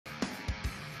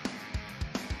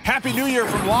Happy New Year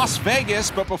from Las Vegas,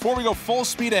 but before we go full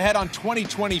speed ahead on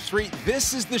 2023,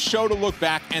 this is the show to look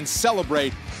back and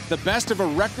celebrate the best of a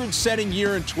record-setting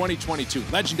year in 2022.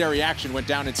 Legendary action went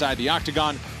down inside the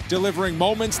octagon, delivering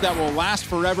moments that will last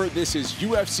forever. This is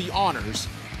UFC Honors,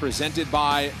 presented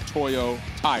by Toyo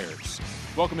Tires.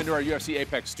 Welcome into our UFC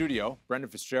Apex studio.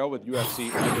 Brendan Fitzgerald with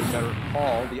UFC lightweight veteran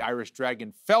Paul, the Irish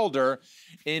Dragon Felder.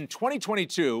 In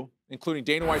 2022, including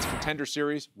Dana White's Contender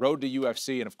Series, Road to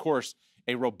UFC, and of course,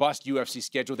 a robust UFC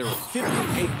schedule. There were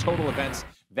 58 total events.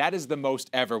 That is the most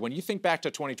ever. When you think back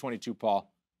to 2022,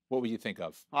 Paul, what would you think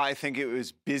of? I think it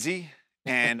was busy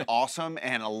and awesome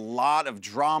and a lot of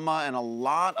drama and a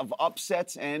lot of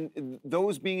upsets, and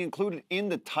those being included in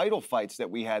the title fights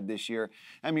that we had this year.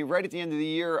 I mean, right at the end of the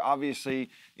year, obviously,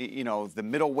 you know, the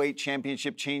middleweight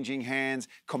championship changing hands,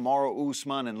 Kamaru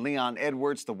Usman and Leon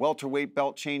Edwards, the welterweight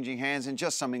belt changing hands, and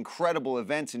just some incredible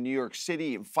events in New York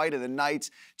City and Fight of the Nights,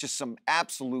 just some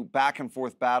absolute back and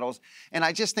forth battles. And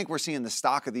I just think we're seeing the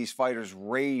stock of these fighters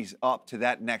raise up to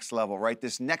that next level, right?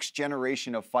 This next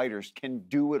generation of fighters can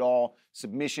do it all.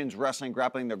 Submissions, wrestling,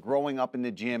 grappling, they're growing up in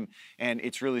the gym, and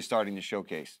it's really starting to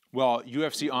showcase. Well,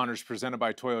 UFC Honors presented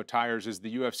by Toyo Tires is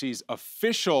the UFC's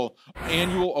official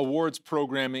annual awards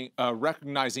programming,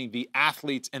 recognizing the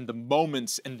athletes and the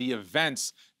moments and the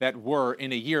events that were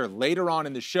in a year. Later on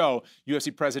in the show,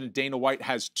 UFC President Dana White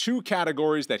has two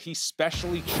categories that he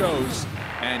specially chose,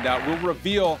 and we'll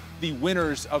reveal the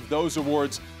winners of those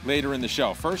awards later in the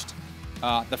show. First,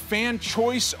 the Fan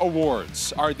Choice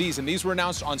Awards are these, and these were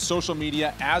announced on social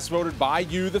media as voted by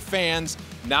you, the fans.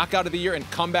 Knockout of the Year and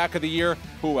Comeback of the Year.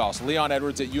 Who else? Leon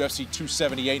Edwards at UFC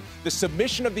 278. The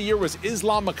Submission of the Year was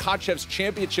Islam Makhachev's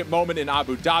championship moment in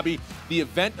Abu Dhabi. The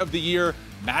Event of the Year,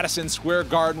 Madison Square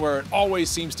Garden, where it always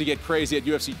seems to get crazy at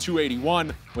UFC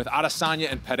 281 with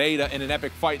Adesanya and Pereira in an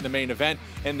epic fight in the main event.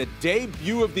 And the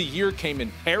Debut of the Year came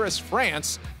in Paris,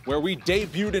 France, where we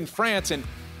debuted in France, and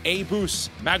Abus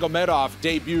Magomedov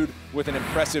debuted with an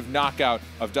impressive knockout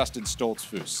of Dustin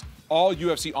Stoltzfus. All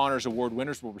UFC Honors Award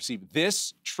winners will receive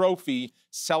this trophy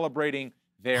celebrating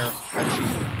their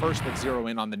achievement. First, let's zero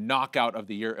in on the knockout of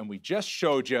the year, and we just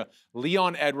showed you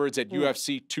Leon Edwards at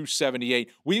UFC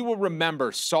 278. We will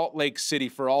remember Salt Lake City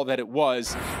for all that it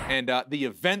was, and the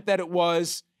event that it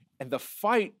was, and the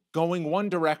fight going one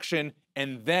direction,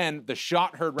 and then the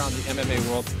shot heard around the MMA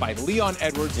world by Leon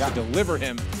Edwards to deliver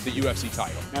him the UFC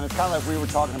title. And it's kind of like we were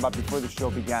talking about before the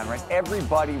show began, right?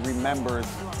 Everybody remembers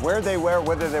where they were,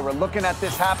 whether they were looking at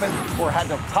this happen or had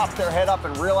to pop their head up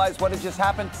and realize what had just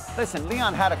happened. Listen,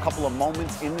 Leon had a couple of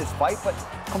moments in this fight, but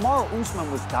Kamaru Usman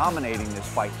was dominating this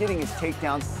fight, getting his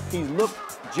takedowns. He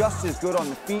looked just as good on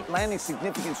the feet, landing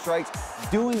significant strikes,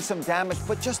 doing some damage,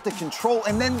 but just the control.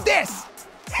 And then this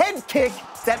head kick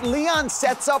that Leon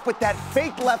sets up with that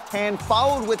fake left hand,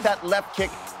 followed with that left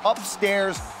kick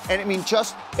upstairs. And I mean,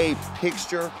 just a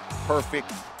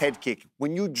picture-perfect head kick.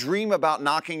 When you dream about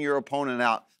knocking your opponent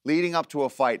out leading up to a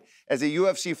fight, as a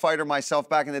UFC fighter myself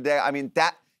back in the day, I mean,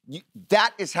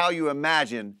 that is how you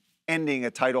imagine ending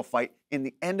a title fight. In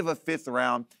the end of a fifth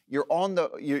round, you're on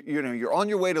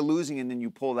your way to losing, and then you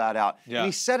pull that out. Yeah. And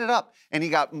he set it up, and he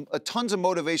got tons of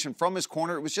motivation from his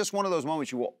corner. It was just one of those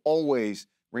moments you will always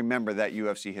remember, that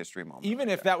UFC history moment. Even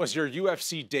if that was your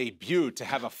UFC debut, to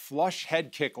have a flush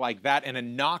head kick like that and a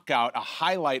knockout, a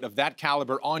highlight of that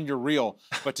caliber on your reel,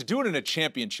 but to do it in a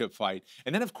championship fight,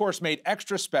 and then, of course, made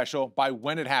extra special by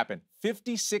when it happened.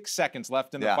 56 seconds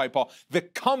left in the fight, Paul. The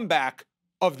comeback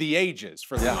of the ages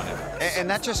for Leon Edwards. And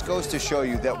that just goes to show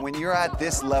you that when you're at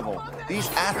this level, these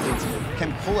athletes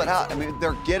can pull it out. I mean,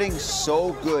 they're getting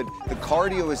so good. The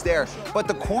cardio is there, but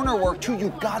the corner work too,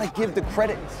 you gotta give the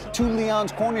credit to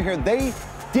Leon's corner here. They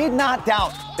did not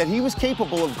doubt that he was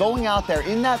capable of going out there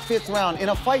in that fifth round in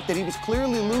a fight that he was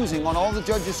clearly losing on all the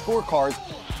judges' scorecards,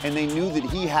 and they knew that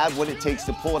he had what it takes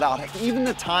to pull it out. Even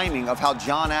the timing of how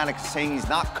John Anik is saying he's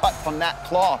not cut from that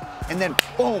cloth, and then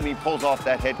boom, he pulls off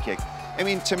that head kick. I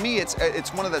mean, to me,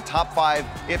 it's one of the top 5,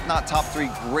 if not top 3,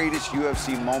 greatest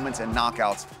UFC moments and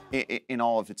knockouts in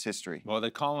all of its history. Well,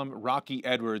 they call him Rocky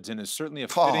Edwards, and it's certainly a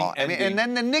fitting ending. And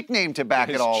then the nickname to back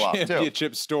it all up, too.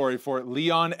 Championship story for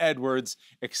Leon Edwards,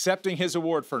 accepting his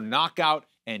award for knockout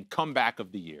and comeback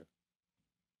of the year.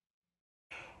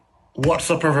 What's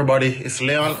up, everybody? It's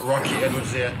Leon Rocky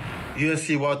Edwards here,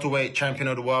 UFC welterweight champion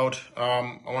of the world.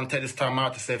 I want to take this time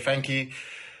out to say thank you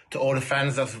to all the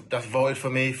fans that's voted for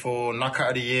me for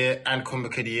Knockout of the Year and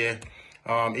Comeback of the Year.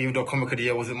 Even though Comeback of the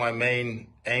Year wasn't my main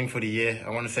aim for the year, I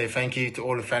want to say thank you to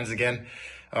all the fans again.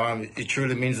 It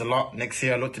truly means a lot. Next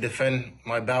year I look to defend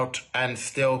my belt and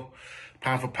still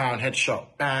pound for pound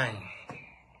headshot. Bang.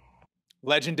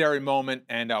 Legendary moment,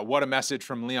 and what a message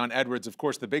from Leon Edwards. Of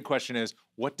course, the big question is,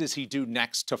 what does he do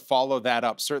next to follow that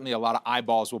up? Certainly a lot of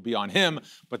eyeballs will be on him,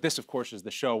 but this, of course, is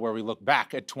the show where we look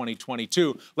back at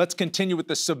 2022. Let's continue with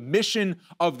the submission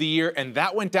of the year, and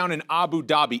that went down in Abu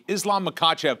Dhabi. Islam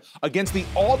Makhachev against the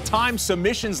all-time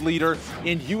submissions leader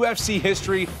in UFC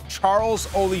history,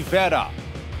 Charles Oliveira.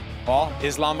 Well,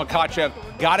 Islam Makhachev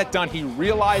got it done. He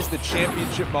realized the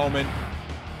championship moment.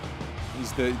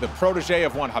 He's the protege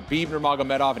of one Khabib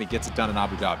Nurmagomedov, and he gets it done in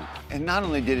Abu Dhabi. And not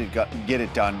only did he get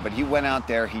it done, but he went out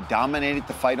there, he dominated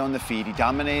the fight on the feet, he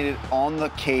dominated on the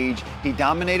cage, he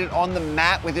dominated on the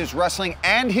mat with his wrestling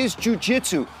and his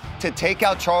jiu-jitsu to take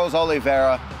out Charles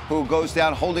Oliveira, who goes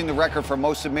down holding the record for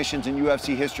most submissions in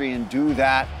UFC history, and do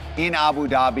that in Abu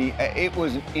Dhabi. It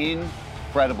was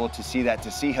incredible to see that,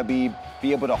 to see Khabib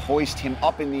be able to hoist him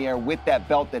up in the air with that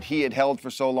belt that he had held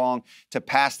for so long, to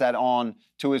pass that on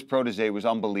to his protege was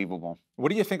unbelievable.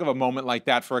 What do you think of a moment like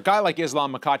that for a guy like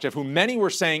Islam Makhachev, who many were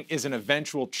saying is an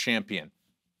eventual champion?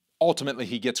 Ultimately,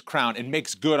 he gets crowned and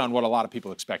makes good on what a lot of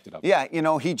people expected of him. Yeah, you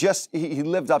know, he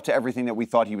lived up to everything that we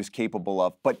thought he was capable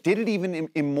of, but did it even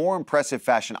in more impressive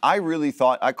fashion. I really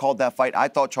thought, I called that fight, I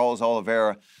thought Charles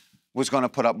Oliveira was going to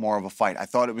put up more of a fight. I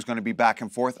thought it was going to be back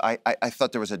and forth. I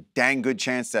thought there was a dang good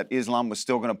chance that Islam was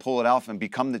still going to pull it off and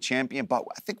become the champion, but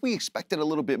I think we expected a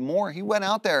little bit more. He went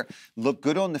out there, looked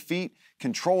good on the feet,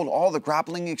 controlled all the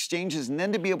grappling exchanges, and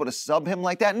then to be able to sub him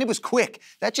like that, and it was quick.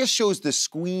 That just shows the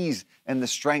squeeze and the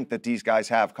strength that these guys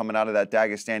have coming out of that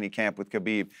Dagestani camp with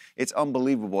Khabib. It's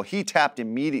unbelievable. He tapped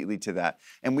immediately to that,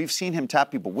 and we've seen him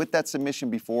tap people with that submission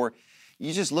before.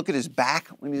 You just look at his back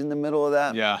when he's in the middle of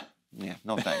that. Yeah. Yeah,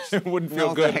 no thanks. It wouldn't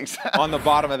feel good on the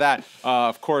bottom of that.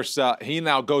 Of course, he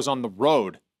now goes on the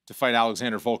road to fight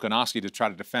Alexander Volkanovski to try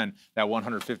to defend that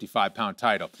 155-pound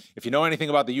title. If you know anything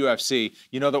about the UFC,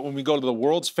 you know that when we go to the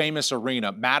world's famous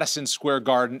arena, Madison Square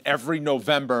Garden, every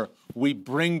November, we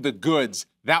bring the goods.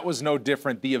 That was no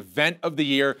different. The event of the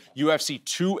year, UFC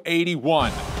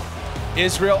 281.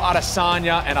 Israel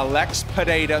Adesanya and Alex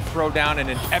Pereira throw down in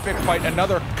an epic fight.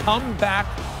 Another comeback,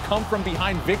 come from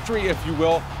behind victory, if you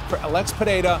will, for Alex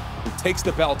Pereira, who takes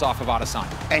the belt off of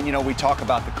Adesanya. And, you know, we talk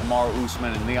about the Kamaru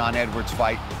Usman and Leon Edwards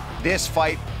fight. This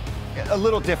fight, a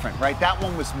little different, right? That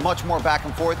one was much more back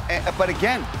and forth. But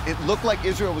again, it looked like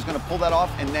Israel was going to pull that off,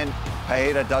 and then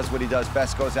Pereira does what he does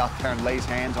best, goes out there and lays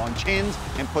hands on chins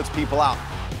and puts people out.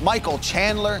 Michael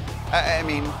Chandler, I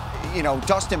mean, you know,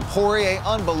 Dustin Poirier,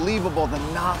 unbelievable. The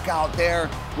knockout there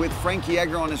with Frankie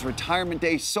Edgar on his retirement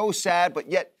day. So sad, but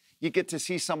yet you get to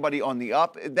see somebody on the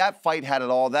up. That fight had it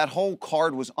all. That whole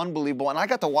card was unbelievable. And I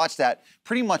got to watch that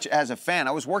pretty much as a fan.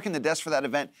 I was working the desk for that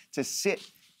event to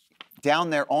sit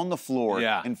down there on the floor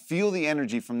and feel the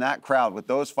energy from that crowd with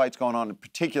those fights going on, in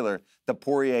particular, the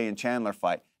Poirier and Chandler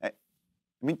fight.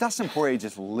 I mean, Dustin Poirier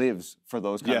just lives for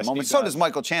those kind of moments. So does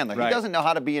Michael Chandler. Right. He doesn't know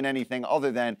how to be in anything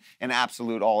other than an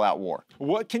absolute all-out war.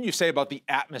 What can you say about the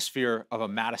atmosphere of a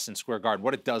Madison Square Garden,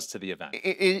 what it does to the event?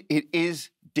 It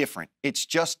is different. It's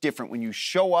just different. When you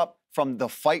show up from the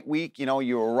fight week, you know,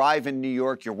 you arrive in New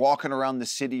York, you're walking around the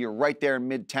city, you're right there in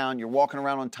Midtown, you're walking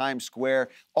around on Times Square.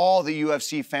 All the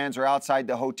UFC fans are outside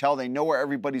the hotel. They know where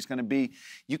everybody's going to be.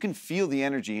 You can feel the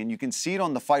energy, and you can see it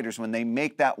on the fighters when they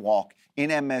make that walk in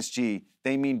MSG.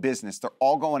 They mean business. They're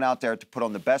all going out there to put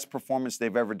on the best performance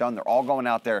they've ever done. They're all going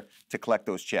out there to collect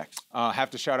those checks. Have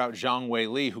to shout out Zhang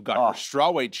Weili, who got her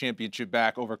strawweight championship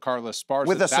back over Carla Esparza.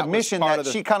 With a submission that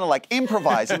she kind of like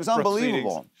improvised. It was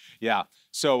unbelievable. Yeah.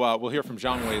 So we'll hear from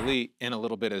Zhang Weili in a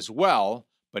little bit as well,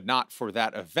 but not for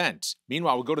that event.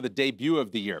 Meanwhile, we'll go to the debut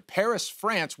of the year. Paris,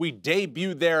 France, we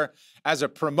debuted there as a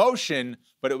promotion,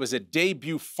 but it was a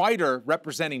debut fighter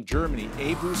representing Germany,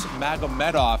 Abus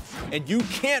Magomedov, and you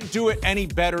can't do it any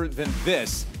better than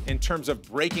this in terms of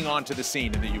breaking onto the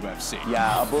scene in the UFC.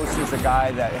 Yeah, Abus is a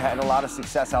guy that had a lot of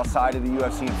success outside of the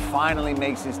UFC and finally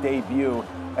makes his debut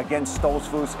against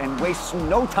Stoltzfus and wastes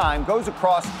no time, goes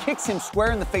across, kicks him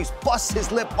square in the face, busts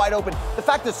his lip wide open. The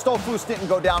fact that Stoltzfus didn't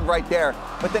go down right there,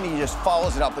 but then he just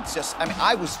follows it up. It's just, I mean,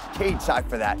 I was cage side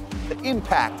for that. The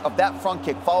impact of that front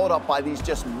kick followed up by these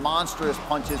just monstrous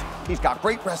punches. He's got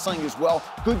great wrestling as well,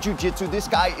 good jiu-jitsu. This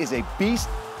guy is a beast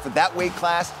for that weight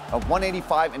class of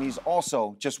 185, and he's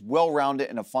also just well-rounded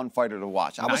and a fun fighter to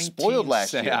watch. I was spoiled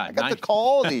last year. I got to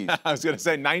call these. I was going to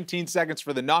say 19 seconds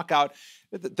for the knockout.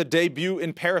 The debut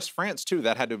in Paris, France, too.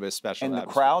 That had to be a special And the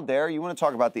crowd there, you want to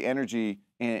talk about the energy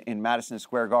in Madison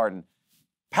Square Garden.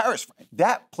 Paris,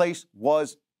 that place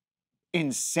was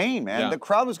insane, man. Yeah. The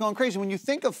crowd was going crazy. When you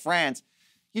think of France,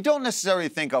 you don't necessarily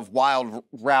think of wild,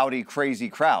 rowdy, crazy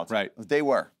crowds. Right. They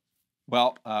were.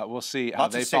 Well, we'll see how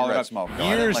they follow up.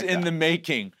 Years in the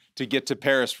making to get to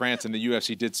Paris, France, and the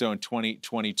UFC did so in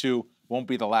 2022. Won't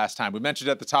be the last time. We mentioned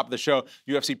at the top of the show,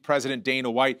 UFC President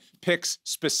Dana White picks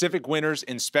specific winners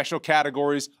in special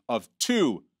categories of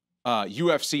 2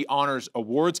 UFC Honors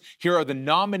Awards. Here are the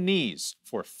nominees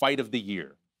for Fight of the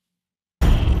Year. He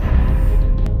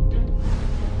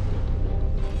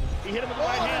hit him with the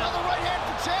right hand. Another right hand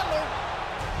for Chandler.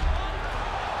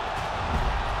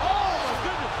 Oh, my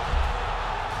goodness.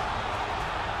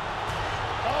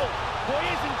 Oh,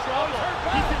 Poirier's in trouble.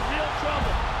 He's in real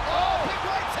trouble. Oh, big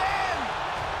right hand.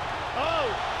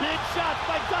 Oh, big shots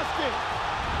by Dustin.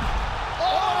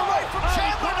 Oh, and a right from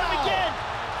Chandler He hit him now. again.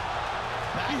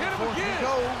 He hit him again.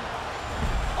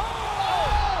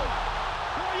 Oh!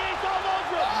 Poirier's all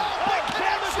over him. Oh, big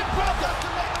connection from Dustin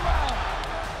late in the round.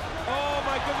 Oh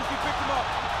my goodness, he picked him up.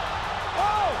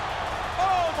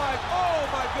 Oh my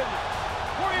goodness.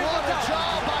 Poirier's What on a top.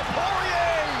 job by Poirier.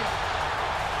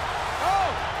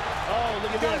 Oh,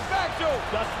 look He at got this. his back, Joe.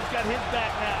 Dustin's got his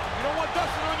back now. You don't want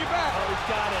Dustin on your back. Oh, he's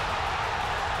got it.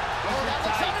 Oh,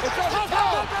 that's a shot. It's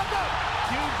up.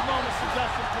 Huge moments for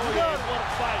Dustin Poirier. What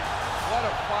a fight. What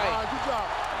a fight. Good job.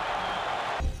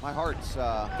 My heart's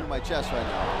through my chest right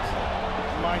now.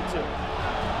 Mine too.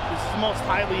 This is the most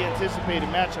highly anticipated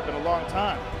matchup in a long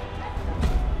time.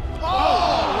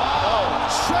 Oh, wow.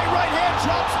 Straight right hand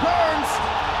drops Burns.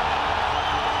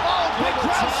 Oh, big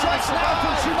ground strikes now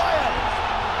from Chimaev.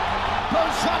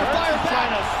 Burns trying to fire Burns is back.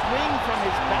 trying to swing from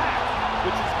his back,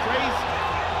 which is crazy.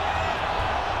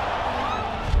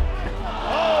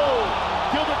 Oh,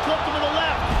 Gilbert clipped him in the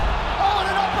left. Oh, and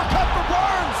an uppercut for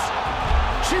Burns.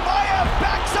 Chimaev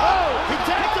backs up. Oh, he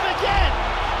tagged him again.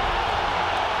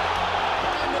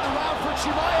 End of the round for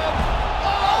Chimaev.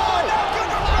 Oh, and now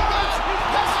Gilbert Burns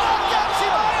has knocked out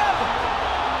Chimaev.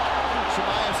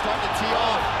 Chimaev starting to tee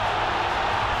off.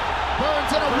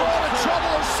 Burns in a world of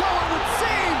trouble, or so it would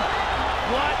seem.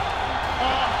 What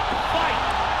a fight.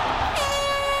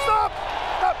 Stop!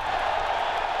 Stop!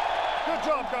 Good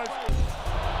job, guys.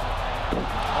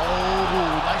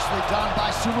 Oh, nicely done by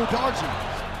Sumo Darji.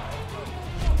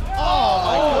 Oh,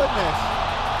 my goodness.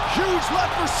 Huge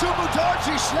left for Sumo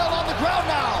Darji. Schnell on the ground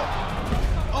now.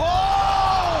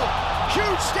 Oh!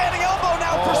 Huge standing elbow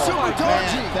now for Sumo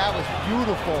Darji. That was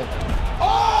beautiful.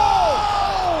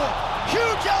 Oh!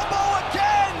 Huge elbow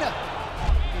again!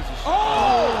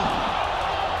 Oh!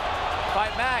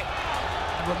 Fight back.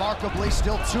 Remarkably,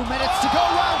 still 2 minutes to go,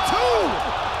 round 2!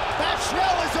 Matt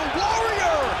Schnell is a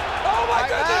warrior! Oh my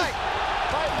goodness.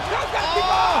 And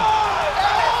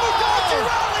Mudaji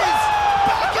rallies!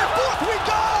 Back and forth we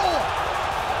go!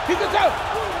 He's a out.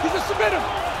 He's a submitter.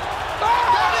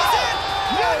 That is it!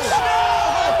 Matt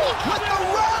Schnell with the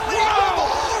rally of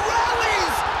all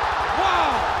rallies!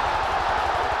 Wow.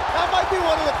 That might be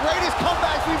one of the greatest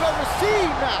comebacks we've ever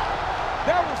seen now.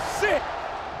 That was sick.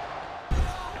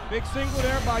 Big single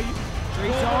there by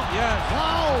Straight off. Yes.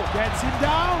 Wow! Gets him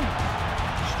down!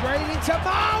 Straight into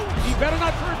mount! He better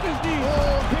not hurt his knee.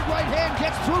 Oh, big right hand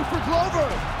gets through for Glover.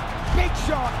 Big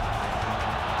shot.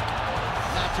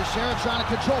 Now Teixeira trying to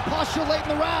control posture late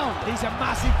in the round. These are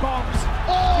massive bombs.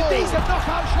 Oh! These are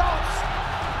knockout shots.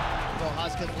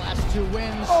 Prochazka's last 2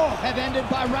 wins have ended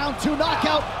by round 2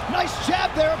 knockout. Nice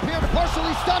jab there, appeared to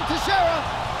partially stun Teixeira.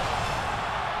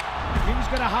 He was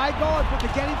going to high guard, but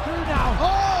they're getting through now.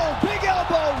 Oh, big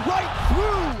elbow right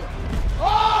through.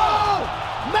 Oh!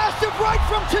 Massive right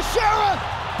from Teixeira.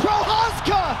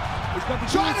 Prochazka He's got the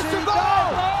trying to guillotine.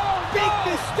 survive. No. Big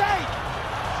mistake.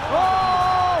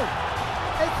 Oh!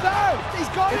 It's there.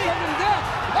 He's got it.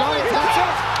 Oh, he's got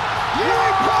it.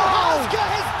 Yuri Prochazka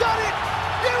has done it.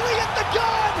 Nearly at the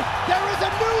gun. There is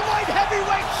a new light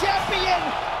heavyweight champion.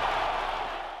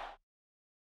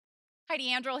 Heidi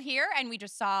Andrel here, and we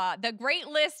just saw the great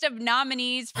list of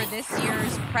nominees for this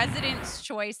year's President's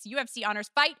Choice UFC Honors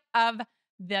Fight of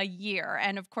the Year.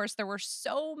 And of course, there were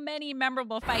so many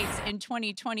memorable fights in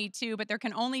 2022, but there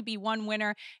can only be one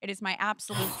winner. It is my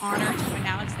absolute honor to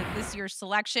announce that this year's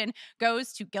selection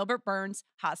goes to Gilbert Burns,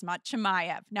 Khamzat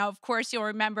Chimaev. Now, of course, you'll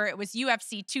remember it was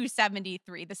UFC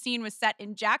 273. The scene was set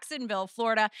in Jacksonville,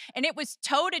 Florida, and it was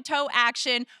toe-to-toe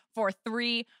action for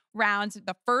 3 rounds.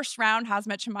 The first round,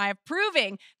 Khamzat Chimaev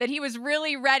proving that he was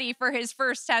really ready for his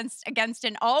first test against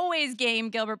an always game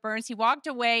Gilbert Burns. He walked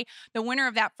away the winner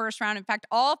of that first round. In fact,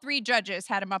 all 3 judges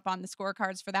had him up on the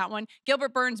scorecards for that one.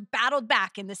 Gilbert Burns battled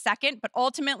back in the second, but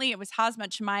ultimately it was Khamzat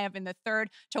Chimaev in the third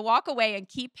to walk away and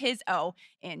keep his O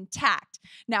intact.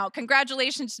 Now,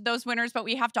 congratulations to those winners, but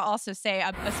we have to also say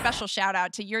a special shout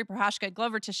out to Yuri Prochazka,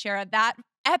 Glover Teixeira. That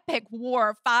epic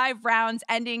war, 5 rounds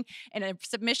ending in a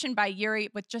submission by Yuri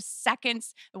with just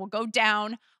seconds. It will go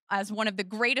down as one of the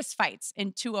greatest fights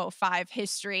in 205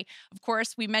 history. Of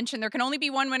course, we mentioned there can only be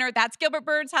one winner. That's Gilbert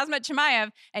Burns, Khamzat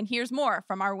Chimaev. And here's more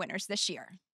from our winners this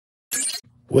year.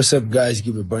 What's up, guys?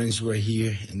 Gilbert Burns right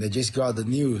here, and I just got the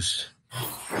news.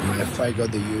 My fight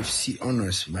got the UFC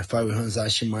honors. My fight with Khamzat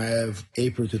Chimaev,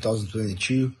 April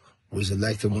 2022, was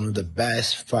elected one of the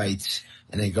best fights,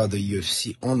 and I got the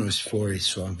UFC honors for it.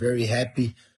 So I'm very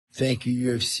happy. Thank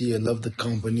you, UFC. I love the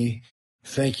company.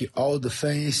 Thank you, all the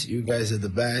fans. You guys are the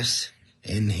best,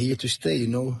 and here to stay.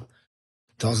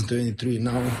 2023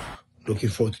 now. Looking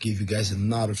forward to give you guys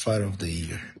another fight of the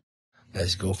year.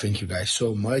 Let's go. Thank you guys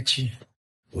so much.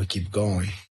 We keep going.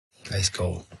 Let's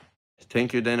go.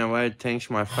 Thank you, Dana White. Thanks,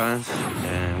 my fans.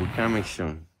 And we're coming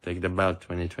soon. Take the belt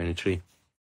 2023.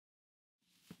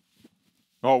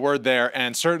 Oh, word there.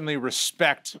 And certainly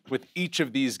respect with each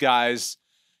of these guys.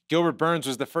 Gilbert Burns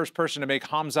was the first person to make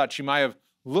Khamzat Chimaev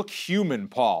look human,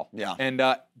 Paul. Yeah. And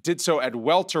did so at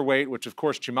welterweight, which, of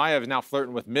course, Chimaev is now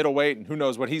flirting with middleweight, and who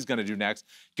knows what he's going to do next.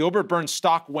 Gilbert Burns'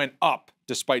 stock went up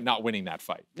despite not winning that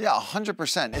fight. Yeah,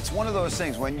 100%. It's one of those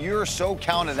things when you're so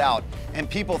counted out and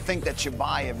people think that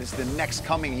Chimaev is the next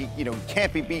coming. He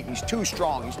can't be beaten. He's too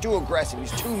strong. He's too aggressive.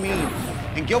 He's too mean.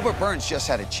 And Gilbert Burns just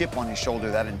had a chip on his shoulder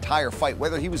that entire fight.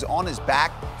 Whether he was on his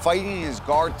back, fighting in his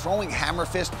guard, throwing hammer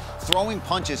fist, throwing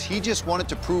punches, he just wanted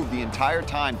to prove the entire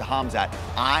time to Khamzat,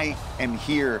 I am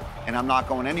here and I'm not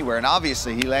going anywhere. And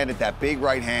obviously he landed that big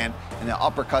right hand and the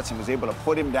uppercuts and was able to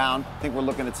put him down. I think we're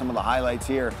looking at some of the highlights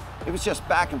here. It was just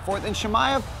back and forth. And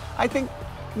Chimaev, I think,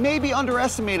 maybe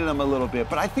underestimated him a little bit,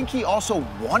 but I think he also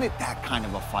wanted that kind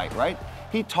of a fight, right?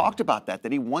 He talked about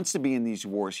that he wants to be in these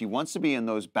wars. He wants to be in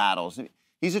those battles.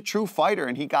 He's a true fighter,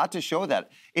 and he got to show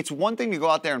that. It's one thing to go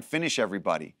out there and finish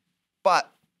everybody,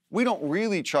 but we don't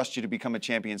really trust you to become a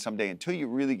champion someday until you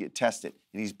really get tested.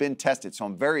 And he's been tested, so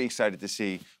I'm very excited to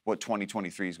see what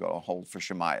 2023 is going to hold for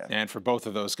Chimaev. And for both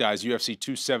of those guys, UFC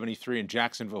 273 in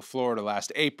Jacksonville, Florida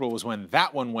last April was when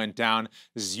that one went down.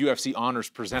 This is UFC Honors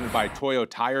presented by Toyo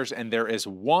Tires, and there is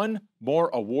one more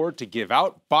award to give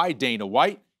out by Dana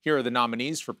White. Here are the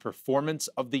nominees for Performance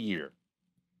of the Year.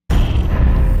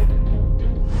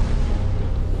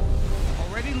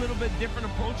 A little bit different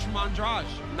approach from Andrade.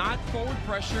 Not forward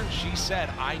pressure. She said,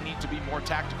 I need to be more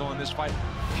tactical in this fight.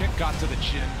 Kick got to the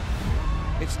chin.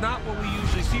 It's not what we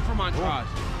usually see from Andrade.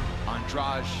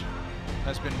 Andrade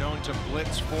has been known to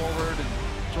blitz forward and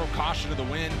throw caution to the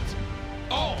wind.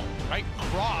 Oh, right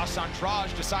cross.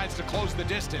 Andrade decides to close the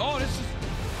distance. Oh, this is...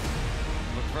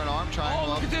 Look for an arm triangle.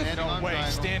 Oh, look at this. No way.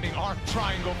 Triangle. Standing arm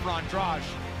triangle for Andrade.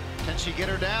 Can she get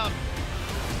her down?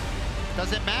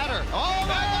 Doesn't matter. Oh, my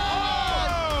God!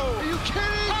 Are you kidding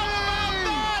me?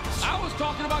 I was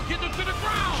talking about getting her to the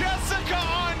ground. Jessica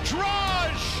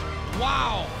Andrade!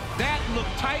 Wow, that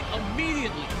looked tight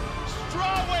immediately.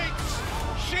 Strawweights,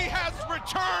 she has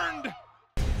returned.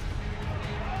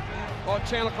 Oh,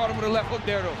 Chandler caught him with a left hook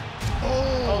there, though.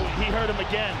 Oh, he hurt him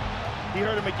again. He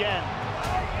hurt him again.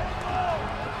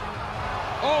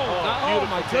 Oh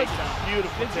my goodness.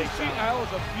 Beautiful Did you see? takedown. That was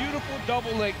a beautiful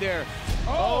double leg there.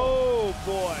 Oh,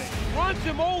 boy. Runs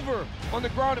him over on the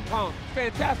ground and pound.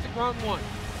 Fantastic round one.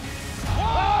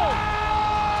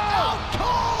 Out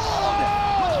cold!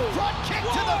 With a front kick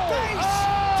to the face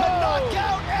to knock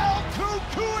out El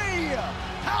Cucuy.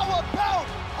 How about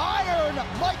Iron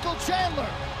Michael Chandler?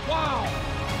 Wow.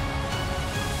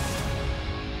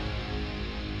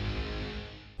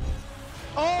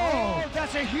 Oh,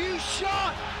 that's a huge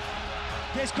shot.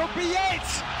 This could be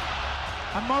it.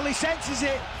 And Molly senses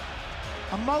it.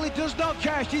 And Molly does not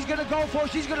care. She's going to go for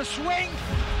it. She's going to swing.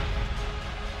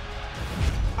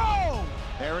 Oh!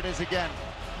 There it is again.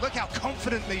 Look how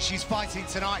confidently she's fighting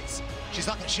tonight. She's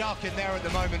like a shark in there at the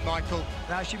moment, Michael.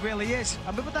 Now she really is.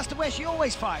 I mean, but that's the way she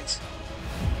always fights.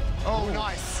 Oh,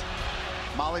 nice.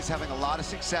 Molly's having a lot of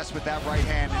success with that right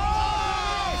hand. Oh,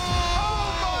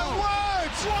 my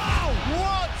word! Wow!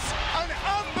 What an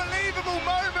unbelievable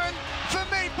moment for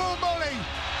Meatball Molly.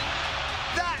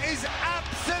 That is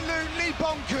absolutely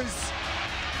bonkers.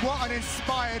 What an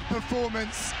inspired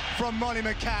performance from Molly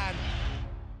McCann.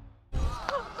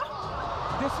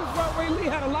 This is where Ray Lee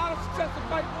had a lot of success in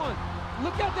fight one.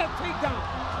 Look at that takedown.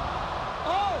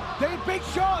 Oh, they big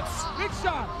shots. Big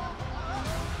shot.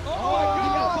 Oh my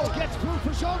goodness. Gets through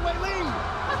for Sean Ray Lee.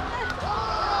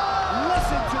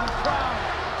 Listen to the crowd.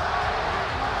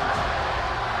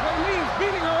 Ray Lee is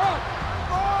beating her up.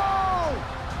 Oh,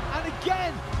 and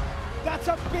again, that's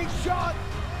a big shot.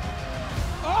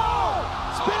 Oh,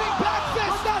 spinning back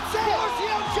fist. That's it.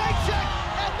 Scorpio Jacek,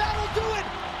 and that'll do it.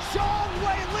 Sean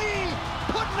Ray Lee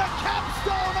putting a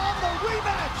capstone on the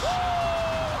rematch.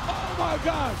 Oh my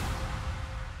God.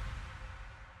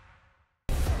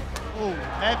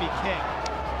 Heavy kick.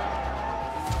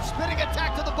 Spinning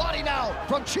attack to the body now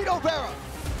from Chito Vera.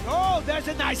 Oh, there's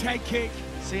a nice head kick.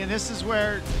 See, and this is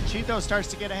where Chito starts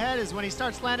to get ahead, is when he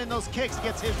starts landing those kicks,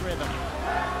 gets his rhythm.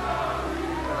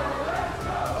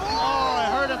 Oh, it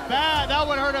hurt him bad. That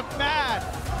one hurt him bad.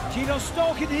 Chito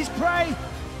stalking his prey.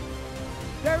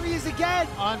 There he is again.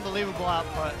 Unbelievable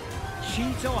output.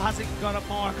 Chito hasn't got a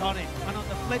mark on it. And on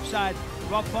the flip side,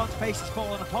 Rob Font's face is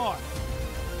falling apart.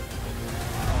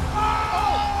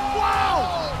 Oh,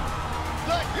 wow!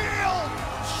 The heel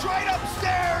straight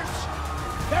upstairs.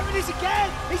 There it is again.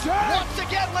 He's hurt. Once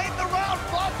again, late in the round,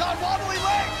 Font on wobbly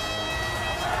legs.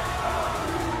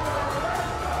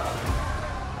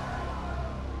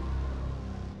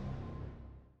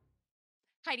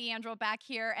 Heidi Andrel back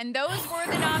here, and those were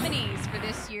the nominees for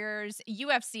this year's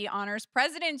UFC Honors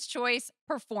President's Choice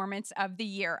Performance of the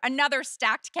Year. Another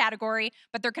stacked category,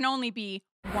 but there can only be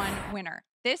one winner.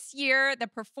 This year, the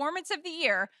Performance of the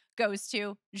Year goes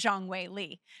to Zhang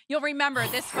Weili. You'll remember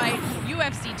this fight,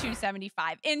 UFC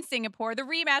 275 in Singapore, the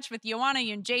rematch with Joanna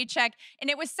Jędrzejczyk,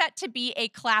 and it was set to be a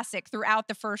classic throughout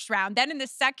the first round. Then in the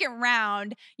second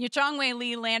round, Zhang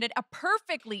Weili landed a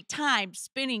perfectly timed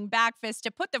spinning back fist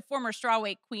to put the former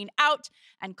strawweight queen out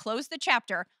and close the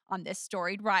chapter on this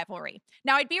storied rivalry.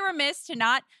 Now, I'd be remiss to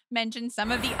not mention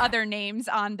some of the other names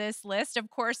on this list. Of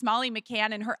course, Molly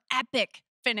McCann and her epic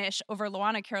finish over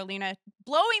Luana Carolina,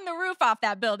 blowing the roof off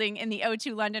that building in the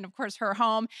O2 London, of course, her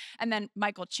home. And then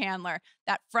Michael Chandler,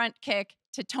 that front kick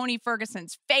to Tony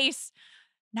Ferguson's face,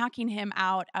 knocking him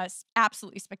out.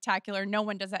 Absolutely spectacular. No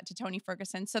one does that to Tony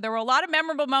Ferguson. So there were a lot of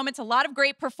memorable moments, a lot of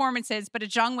great performances, but a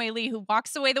Zhang Weili who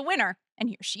walks away the winner. And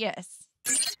here she is.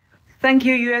 Thank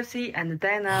you, UFC and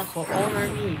Dana, for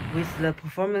honoring me with the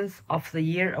Performance of the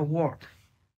Year award.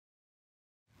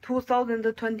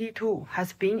 2022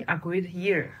 has been a great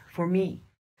year for me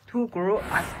to grow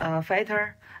as a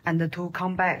fighter and to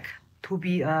come back to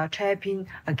be a champion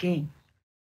again.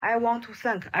 I want to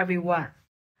thank everyone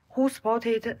who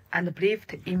supported and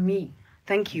believed in me.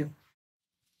 Thank you.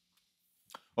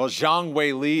 Well, Zhang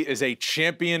Weili is a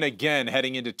champion again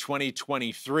heading into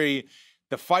 2023.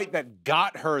 The fight that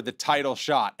got her the title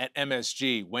shot at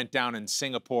MSG went down in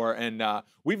Singapore, and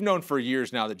we've known for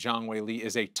years now that Zhang Weili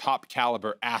is a top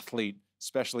caliber athlete,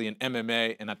 especially in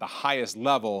MMA and at the highest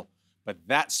level. But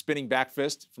that spinning back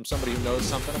fist from somebody who knows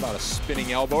something about a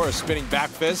spinning elbow or a spinning back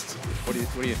fist, what do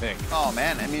you think? Oh,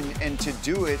 man, I mean, and to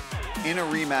do it in a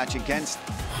rematch against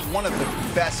one of the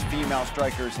best female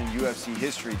strikers in UFC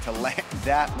history, to land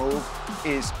that move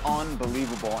is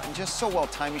unbelievable and just so well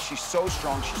timed. She's so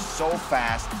strong, she's so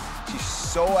fast, she's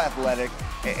so athletic,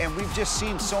 and we've just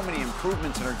seen so many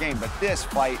improvements in her game. But this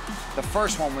fight, the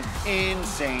first one was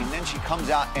insane. Then she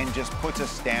comes out and just puts a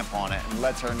stamp on it and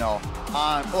lets her know,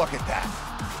 look at that.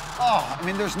 Oh, I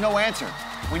mean, there's no answer.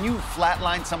 When you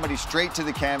flatline somebody straight to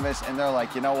the canvas and they're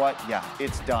like, you know what? Yeah,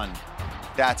 it's done.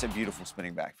 That's a beautiful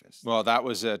spinning back fist. Well, that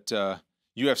was at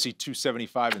UFC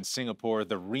 275 in Singapore,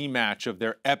 the rematch of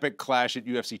their epic clash at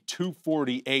UFC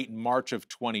 248 in March of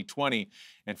 2020.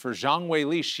 And for Zhang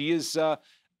Weili, she is a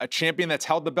champion that's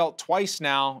held the belt twice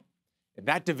now.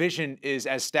 That division is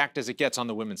as stacked as it gets on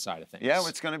the women's side of things. Yeah,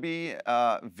 it's going to be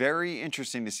very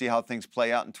interesting to see how things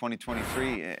play out in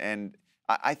 2023. And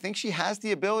I think she has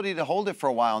the ability to hold it for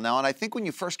a while now. And I think when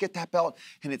you first get that belt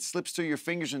and it slips through your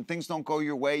fingers and things don't go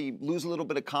your way, you lose a little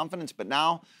bit of confidence. But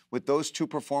now, with those two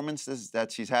performances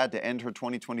that she's had to end her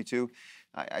 2022,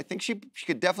 I think she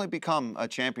could definitely become a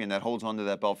champion that holds onto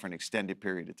that belt for an extended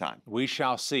period of time. We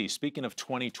shall see. Speaking of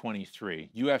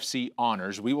 2023, UFC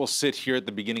honors, we will sit here at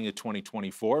the beginning of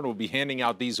 2024 and we'll be handing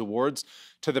out these awards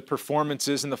to the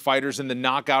performances and the fighters in the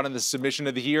knockout and the submission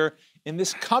of the year in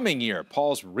this coming year.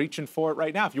 Paul's reaching for it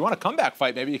right now. If you want a comeback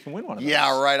fight, maybe you can win one of those.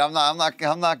 Yeah, right. I'm not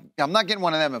getting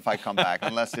one of them if I come back,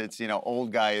 unless it's,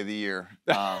 old guy of the year.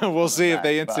 We'll see if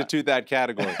they institute that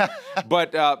category.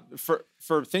 But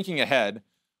for thinking ahead,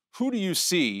 who do you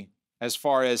see as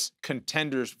far as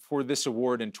contenders for this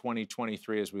award in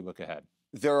 2023 as we look ahead?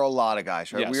 There are a lot of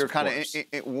guys, right? Yes, We were kind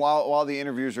of while the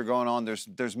interviews are going on,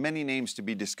 there's many names to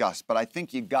be discussed, but I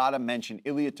think you got to mention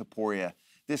Ilia Topuria.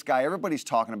 This guy, everybody's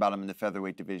talking about him in the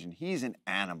featherweight division. He's an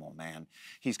animal, man.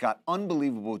 He's got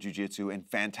unbelievable jiu-jitsu and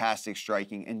fantastic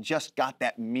striking and just got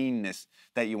that meanness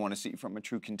that you want to see from a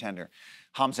true contender.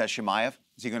 Khamzat Chimaev,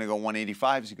 is he going to go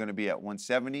 185? Is he going to be at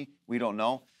 170? We don't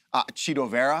know. Chito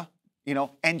Vera,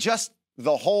 and just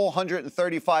the whole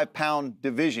 135-pound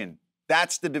division.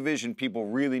 That's the division people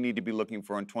really need to be looking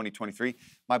for in 2023.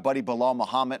 My buddy Bilal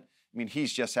Muhammad, I mean,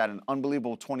 he's just had an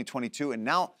unbelievable 2022, and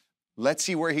now Let's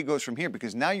see where he goes from here,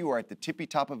 because now you are at the tippy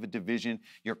top of a division.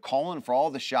 You're calling for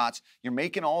all the shots. You're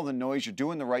making all the noise. You're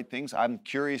doing the right things. I'm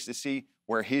curious to see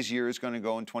where his year is going to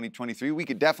go in 2023. We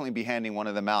could definitely be handing one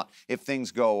of them out if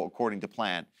things go according to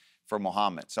plan for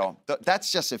Muhammad. So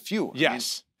that's just a few.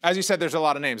 Yes. As you said, there's a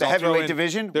lot of names. The heavyweight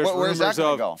division? There's Where's rumors that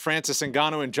gonna of go? Francis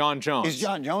Ngannou and John Jones. Is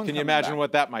John Jones Can you coming imagine back?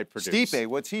 what that might produce? Stipe,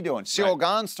 what's he doing? Cyril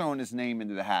Gane's throwing his name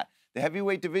into the hat. The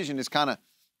heavyweight division is kind of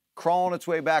crawling its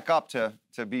way back up to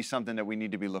be something that we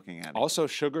need to be looking at. Also,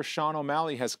 Sugar Sean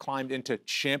O'Malley has climbed into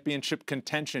championship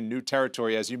contention, new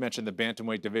territory. As you mentioned, the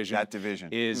bantamweight division. That division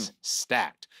is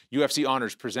stacked. UFC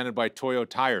Honors presented by Toyo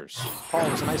Tires. Paul,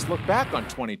 it was a nice look back on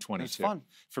 2022. It's fun.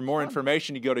 For more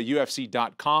information, you go to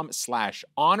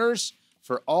UFC.com/honors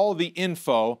for all the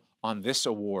info on this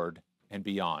award and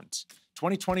beyond.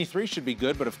 2023 should be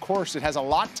good, but of course, it has a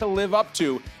lot to live up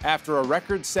to after a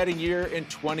record-setting year in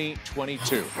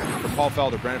 2022. For Paul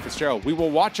Felder, Brandon Fitzgerald, we will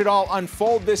watch it all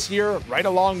unfold this year right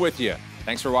along with you.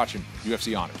 Thanks for watching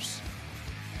UFC Honors.